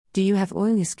Do you have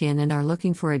oily skin and are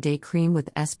looking for a day cream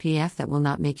with SPF that will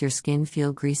not make your skin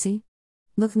feel greasy?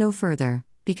 Look no further,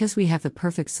 because we have the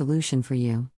perfect solution for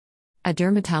you. A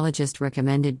dermatologist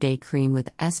recommended day cream with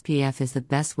SPF is the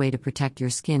best way to protect your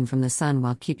skin from the sun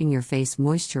while keeping your face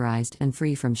moisturized and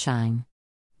free from shine.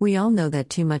 We all know that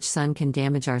too much sun can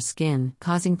damage our skin,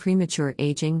 causing premature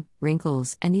aging,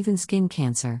 wrinkles, and even skin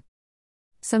cancer.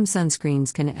 Some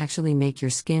sunscreens can actually make your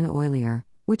skin oilier,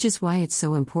 which is why it's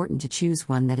so important to choose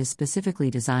one that is specifically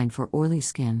designed for oily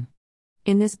skin.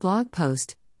 In this blog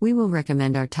post, we will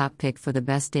recommend our top pick for the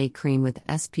best day cream with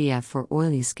SPF for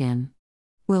oily skin.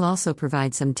 We'll also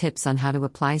provide some tips on how to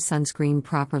apply sunscreen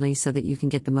properly so that you can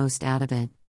get the most out of it.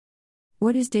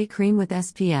 What is day cream with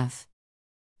SPF?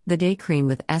 The day cream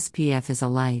with SPF is a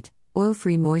light,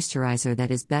 oil-free moisturizer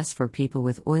that is best for people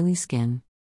with oily skin.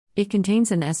 It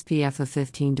contains an SPF of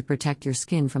 15 to protect your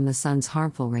skin from the sun's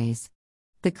harmful rays.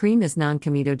 The cream is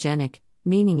non-comedogenic,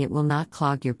 meaning it will not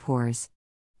clog your pores.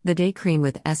 The day cream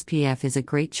with SPF is a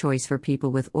great choice for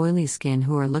people with oily skin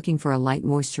who are looking for a light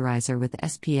moisturizer with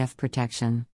SPF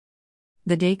protection.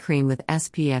 The day cream with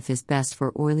SPF is best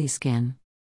for oily skin.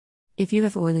 If you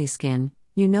have oily skin,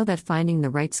 you know that finding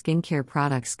the right skincare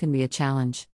products can be a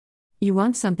challenge. You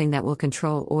want something that will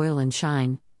control oil and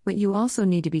shine, but you also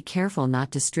need to be careful not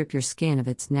to strip your skin of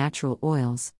its natural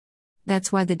oils.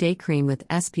 That's why the day cream with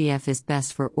SPF is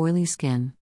best for oily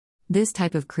skin. This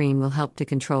type of cream will help to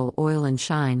control oil and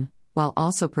shine, while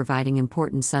also providing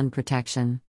important sun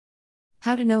protection.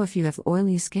 How to know if you have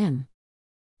oily skin?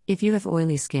 If you have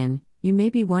oily skin, you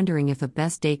may be wondering if a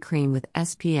best day cream with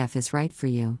SPF is right for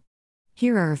you.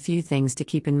 Here are a few things to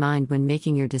keep in mind when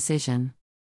making your decision.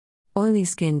 Oily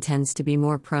skin tends to be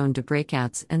more prone to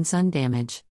breakouts and sun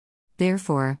damage.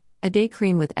 Therefore, a day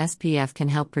cream with SPF can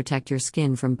help protect your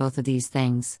skin from both of these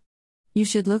things. You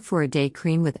should look for a day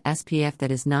cream with SPF that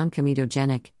is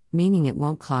non-comedogenic, meaning it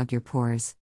won't clog your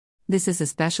pores. This is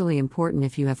especially important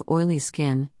if you have oily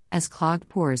skin, as clogged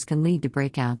pores can lead to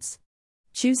breakouts.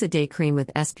 Choose a day cream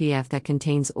with SPF that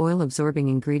contains oil-absorbing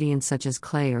ingredients such as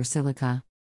clay or silica.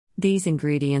 These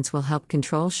ingredients will help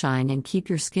control shine and keep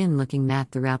your skin looking matte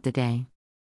throughout the day.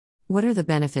 What are the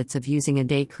benefits of using a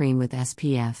day cream with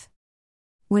SPF?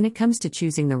 When it comes to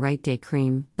choosing the right day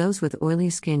cream, those with oily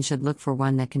skin should look for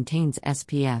one that contains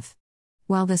SPF.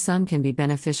 While the sun can be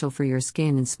beneficial for your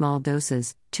skin in small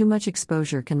doses, too much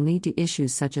exposure can lead to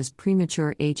issues such as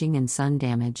premature aging and sun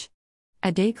damage.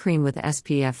 A day cream with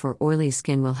SPF for oily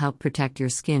skin will help protect your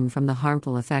skin from the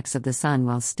harmful effects of the sun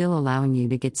while still allowing you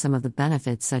to get some of the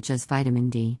benefits such as vitamin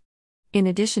D. In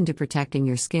addition to protecting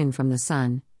your skin from the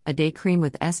sun, a day cream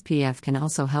with SPF can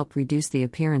also help reduce the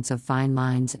appearance of fine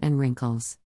lines and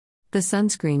wrinkles. The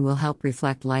sunscreen will help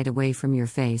reflect light away from your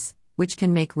face, which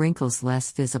can make wrinkles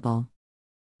less visible.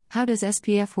 How does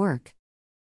SPF work?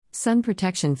 Sun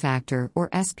Protection Factor, or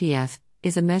SPF,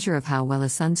 is a measure of how well a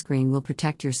sunscreen will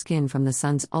protect your skin from the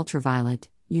sun's ultraviolet,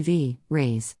 UV,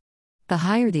 rays. The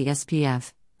higher the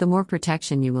SPF, the more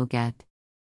protection you will get.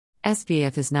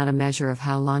 SPF is not a measure of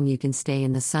how long you can stay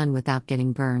in the sun without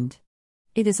getting burned.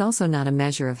 It is also not a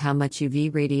measure of how much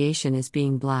UV radiation is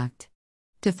being blocked.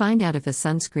 To find out if a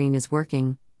sunscreen is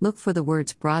working, look for the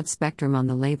words broad spectrum on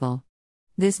the label.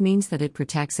 This means that it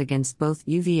protects against both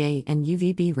UVA and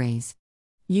UVB rays.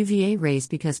 UVA rays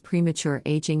because premature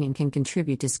aging and can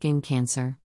contribute to skin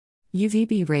cancer.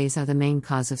 UVB rays are the main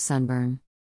cause of sunburn.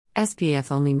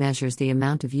 SPF only measures the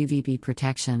amount of UVB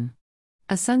protection.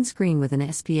 A sunscreen with an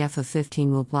SPF of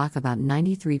 15 will block about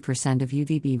 93% of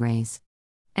UVB rays.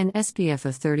 An SPF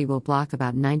of 30 will block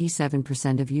about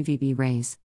 97% of UVB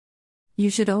rays. You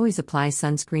should always apply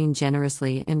sunscreen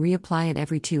generously and reapply it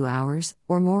every 2 hours,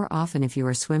 or more often if you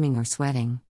are swimming or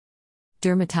sweating.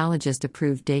 Dermatologist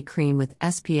approved day cream with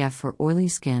SPF for oily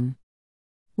skin.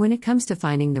 When it comes to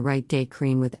finding the right day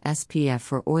cream with SPF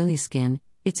for oily skin,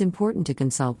 it's important to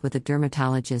consult with a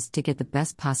dermatologist to get the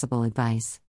best possible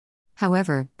advice.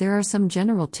 However, there are some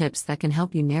general tips that can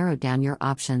help you narrow down your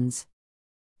options.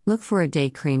 Look for a day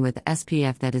cream with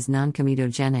SPF that is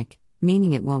non-comedogenic,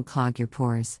 meaning it won't clog your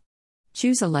pores.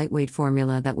 Choose a lightweight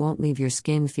formula that won't leave your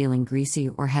skin feeling greasy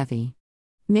or heavy.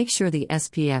 Make sure the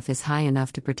SPF is high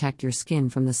enough to protect your skin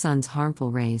from the sun's harmful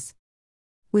rays.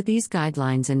 With these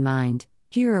guidelines in mind,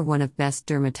 here are one of best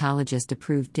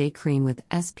dermatologist-approved day cream with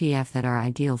SPF that are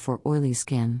ideal for oily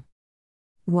skin.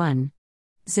 1.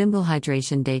 Zimbel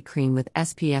Hydration Day Cream with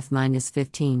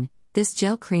SPF-15. This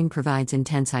gel cream provides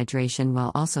intense hydration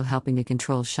while also helping to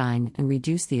control shine and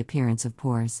reduce the appearance of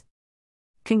pores.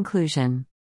 Conclusion.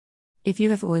 If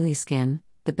you have oily skin,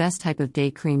 the best type of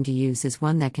day cream to use is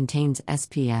one that contains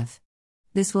SPF.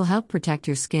 This will help protect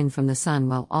your skin from the sun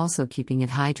while also keeping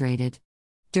it hydrated.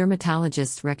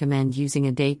 Dermatologists recommend using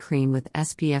a day cream with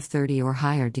SPF 30 or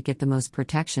higher to get the most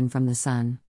protection from the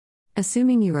sun.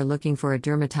 Assuming you are looking for a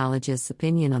dermatologist's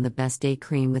opinion on the best day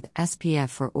cream with SPF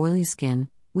for oily skin,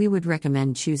 we would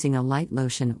recommend choosing a light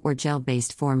lotion or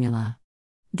gel-based formula.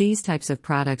 These types of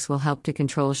products will help to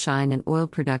control shine and oil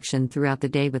production throughout the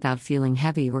day without feeling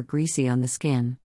heavy or greasy on the skin.